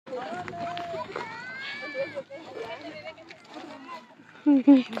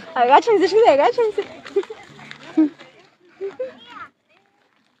Agáchense, chicos, agáchense.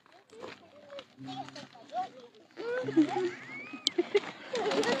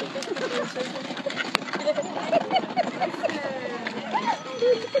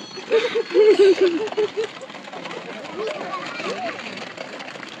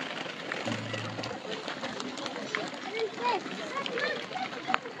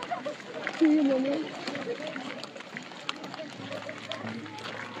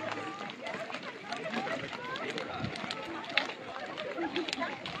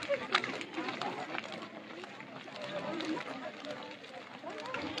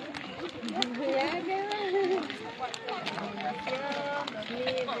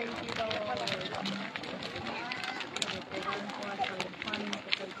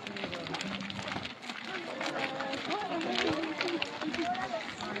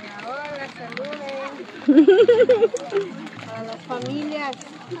 A las familias.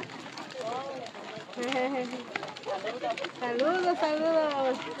 Saludos,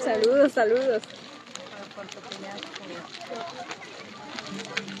 saludos. Saludos, saludos.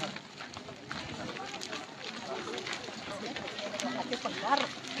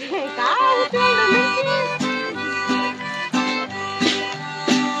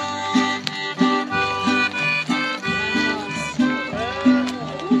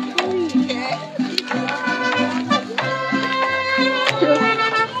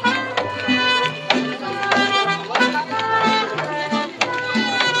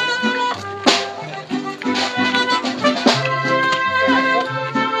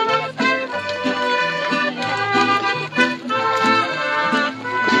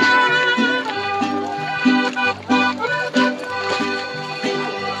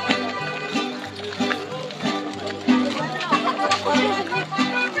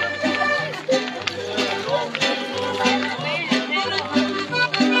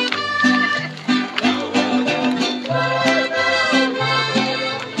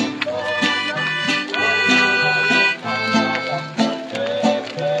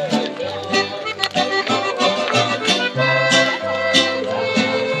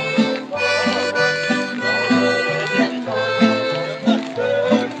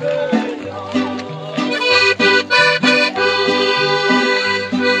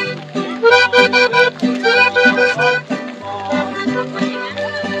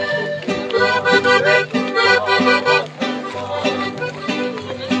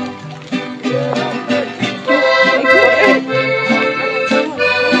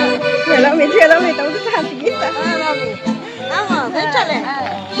 Vamos, échale.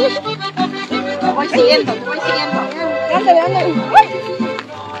 Te voy siguiendo, te voy siguiendo. Ándale, ándale.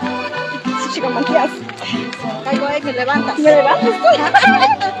 Sí, chica, Matías. Caigo ahí, me levantas. ¿Me levantas tú?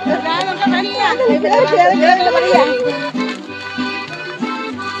 Cuidado, María. Cuidado, María.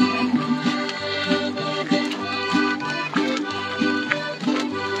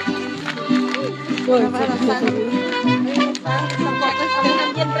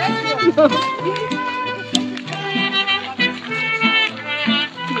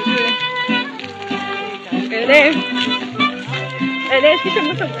 Escucha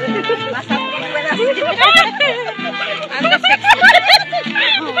mucho. Más anda sexy.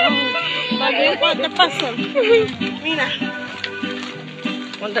 ¿Qué pasó? Mira.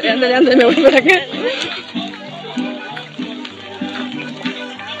 Ándale, me voy para acá.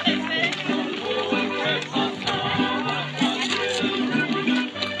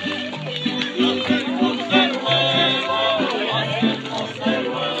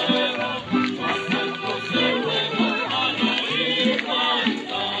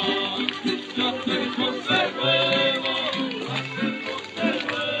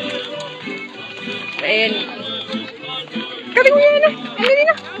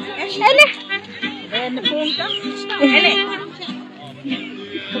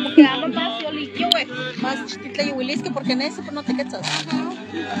 Como que ama más yo liquio, güey. Más chiquita y huilisque porque en eso pues no te quedas.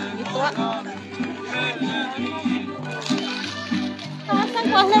 Y toda.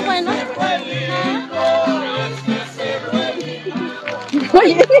 San Juan es bueno.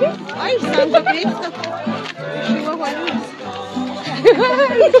 Oye. Ay, Santo Cristo. Chivo Juan.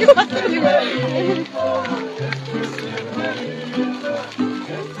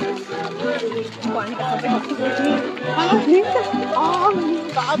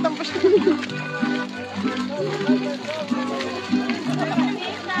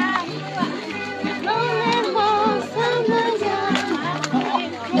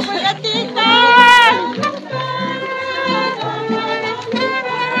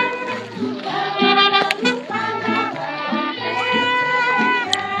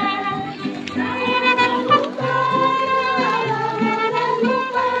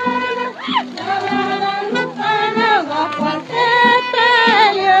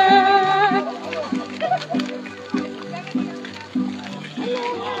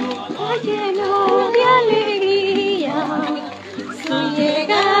 lleno de alegría, su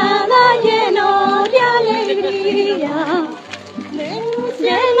llegada lleno de alegría, de luz y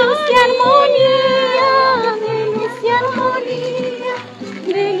armonía, de luz y armonía,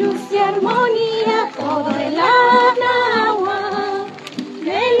 de luz y armonía, todo el agua,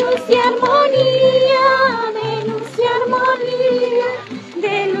 de luz y armonía, de luz y armonía,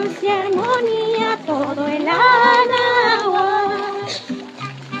 de luz y armonía, todo el agua.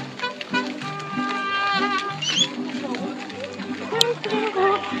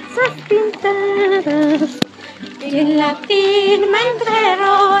 Rosas pintadas, en la firma entre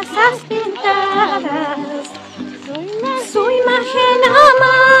rosas pintadas, su imagen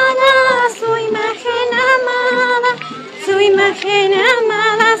amada, su imagen amada, su imagen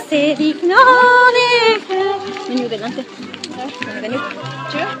amada se dignó dejar. Vení delante.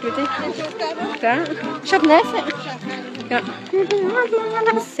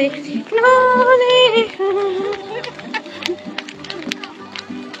 Se dignó dejar.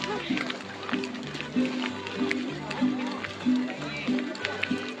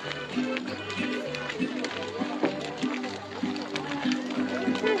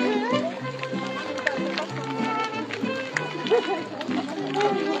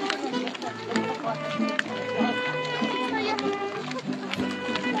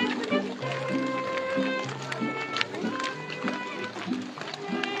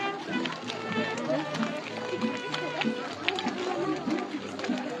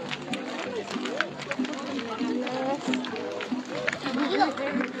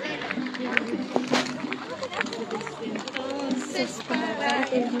 Entonces para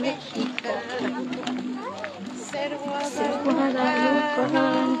el mexicano ser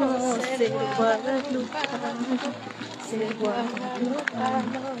guadalupano, ser guadalupano, ser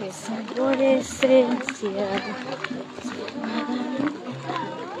guadalupano es sabor esencial.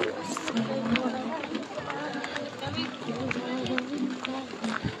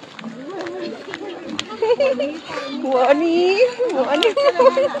 Juani.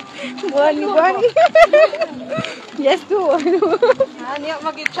 Ya estuvo. Niya,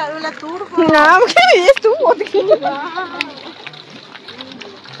 mag-icharo la turbo. No, ya estuvo.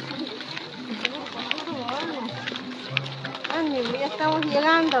 Ya estamos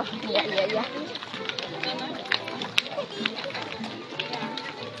llegando. Ya.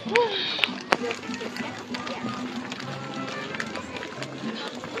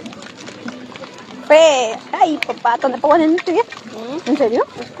 Ay, papá, ¿dónde puedo poner esto ya? ¿En serio?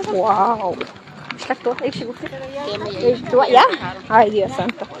 Wow. Exacto, ahí se gusta. ¿Tú allá? Ay, Dios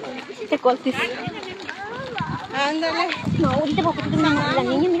santo. Qué coltis. Ándale. No, ahorita porque la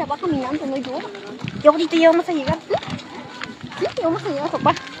niña, mira, va caminando, no hay duda. Y ahorita ya vamos a llegar. Sí, vamos a llegar,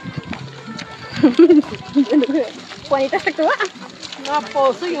 papá. Juanita, ¿está acá?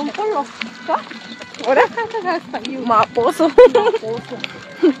 Maposo y un polo. ¿Ahora? Maposo.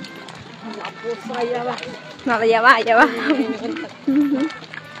 Maposo, allá va. No, ya va.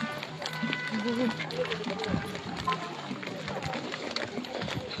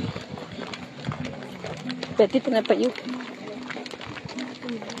 Petito en el payu.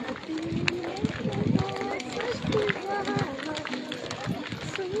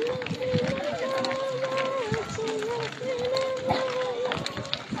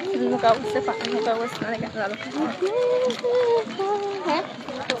 Nunca usé pa, nunca usé nada.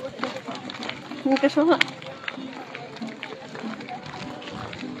 Nunca usé nada.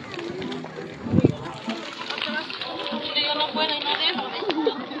 Yo no puedo y no dejo.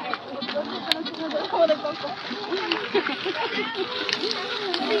 Como de coco.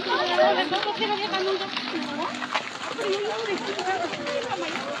 De coco quiero viajar nunca.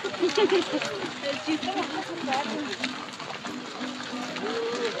 El chiste va a pasar.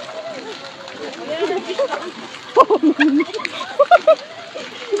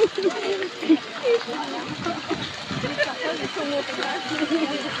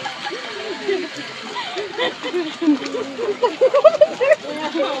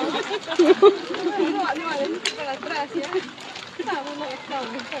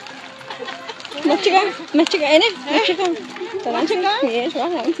 Mas chica ini, talan chica, yes, wah,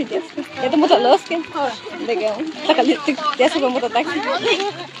 nggak sih dia. Itu motor los kan, dega, tak kali dia suka motor taksi.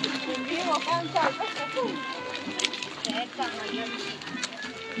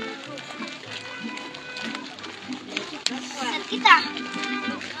 Kita.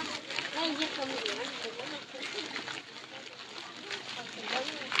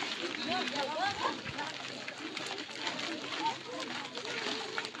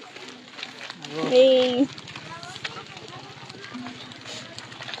 Hey.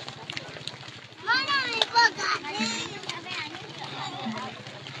 Mana mi boca?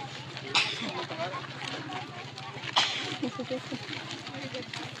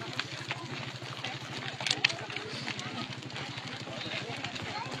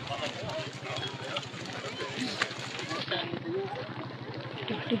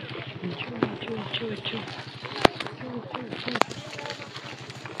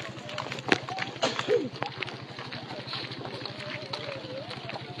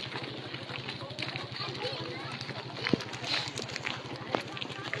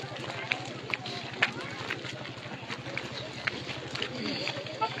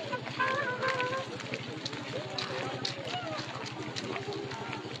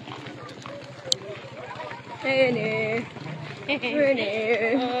 Nene.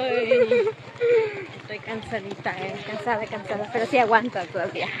 Estoy cansadita, cansada, pero sí aguanta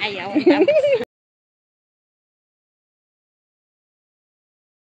todavía. Ay, aguantamos.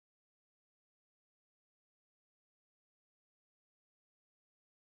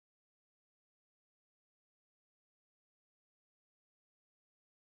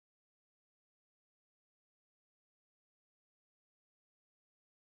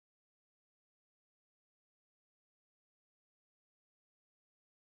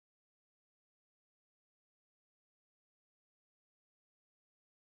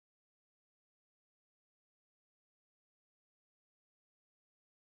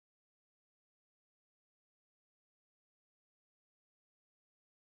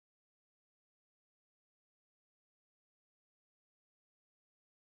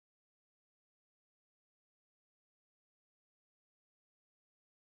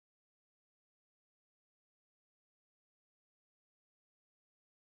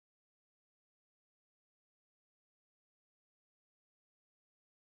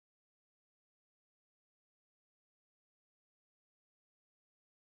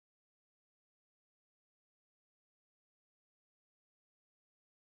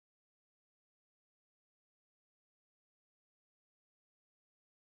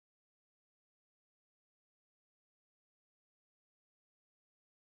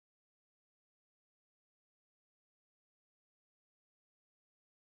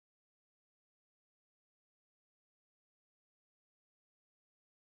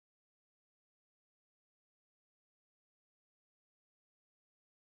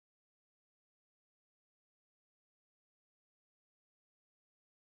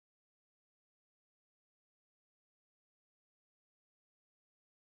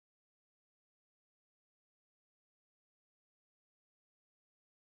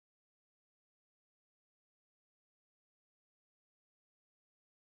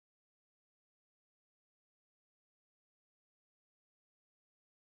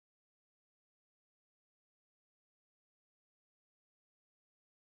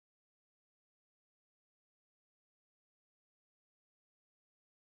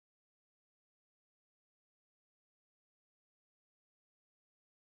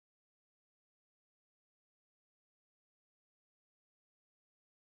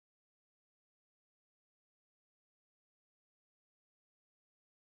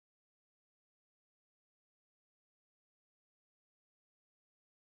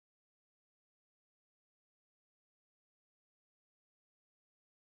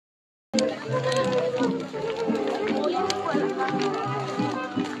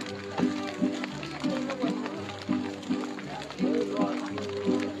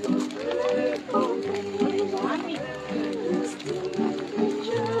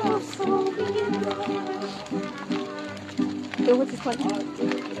 What's this one?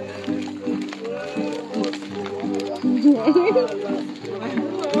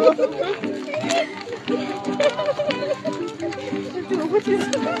 What's this?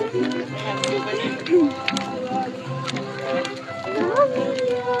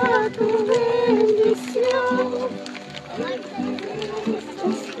 Tu bendición.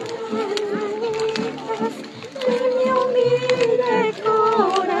 De mi humilde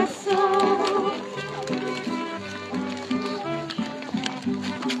corazón.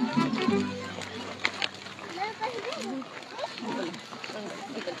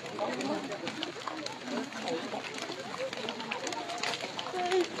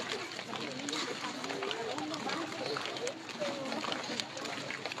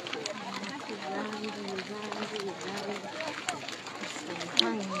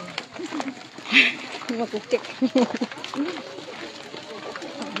 Como que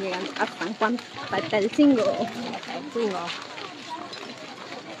llegan a San Juan, tetelcingo.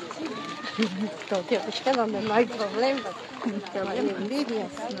 Tokio, donde no hay problemas, No hay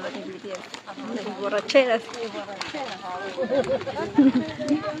envidias. no hay borracheras.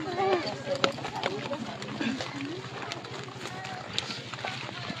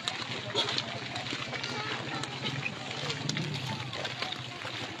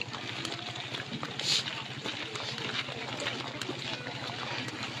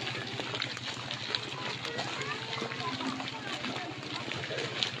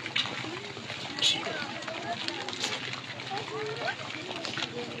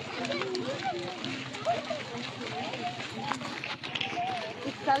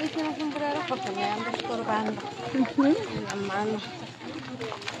 Está diciendo sombrero porque me ando estorbando en la mano.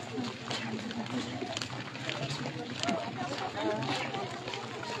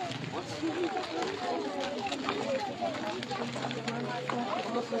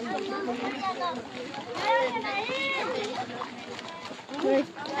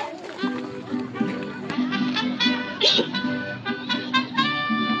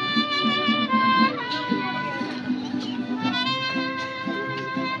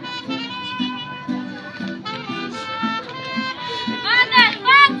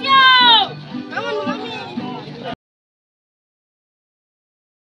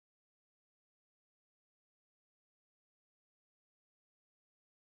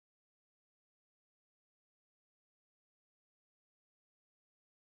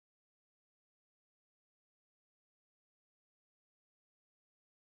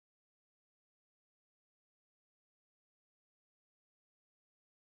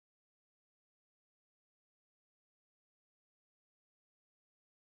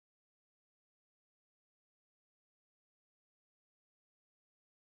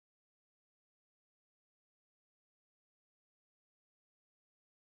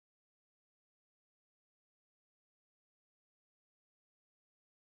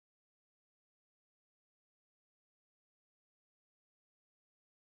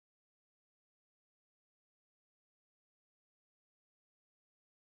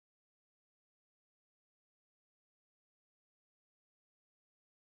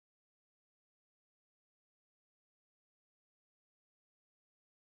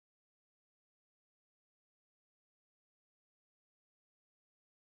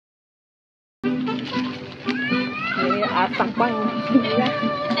 Atang pang.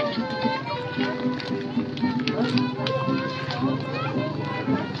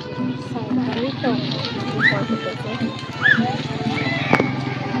 Santanito.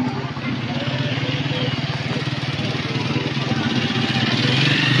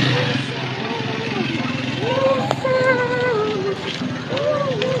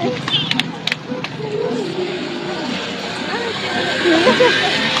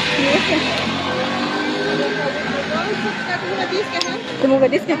 Semoga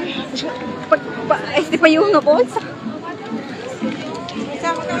dia este pa yung bolsa.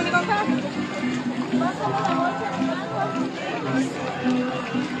 Sama kami ni Papa.